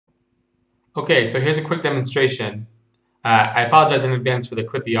Okay, so here's a quick demonstration. I apologize in advance for the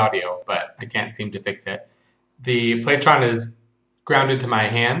clippy audio, but I can't seem to fix it. The Playtron is grounded to my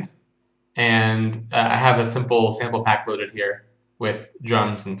hand, and I have a simple sample pack loaded here with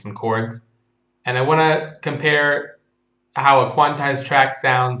drums and some chords. And I want to compare how a quantized track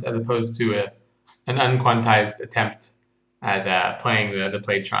sounds as opposed to an unquantized attempt at playing the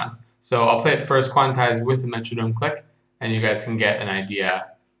Playtron. So I'll play it first quantized with a metronome click, and you guys can get an idea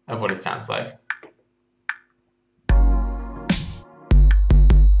of what it sounds like.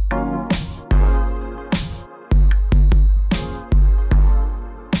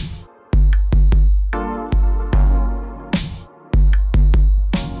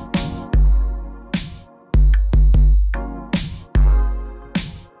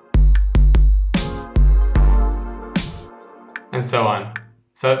 And so on.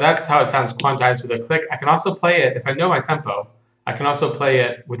 So that's how it sounds quantized with a click. I can also play it, if I know my tempo, I can also play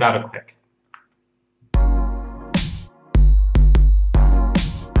it without a click.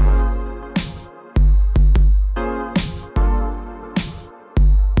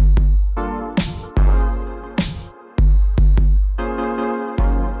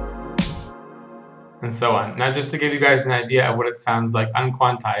 And so on. Now just to give you guys an idea of what it sounds like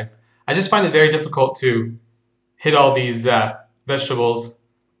unquantized, I just find it very difficult to hit all these vegetables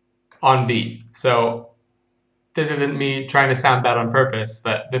on beat. So this isn't me trying to sound bad on purpose,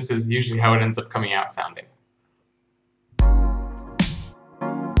 but this is usually how it ends up coming out sounding.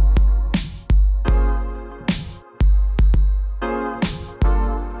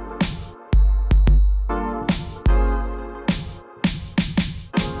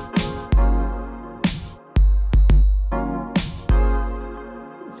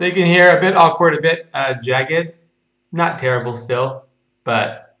 So you can hear a bit awkward, a bit jagged, not terrible still,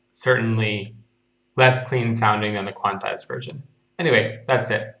 but certainly less clean sounding than the quantized version. Anyway, that's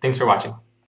it. Thanks for watching.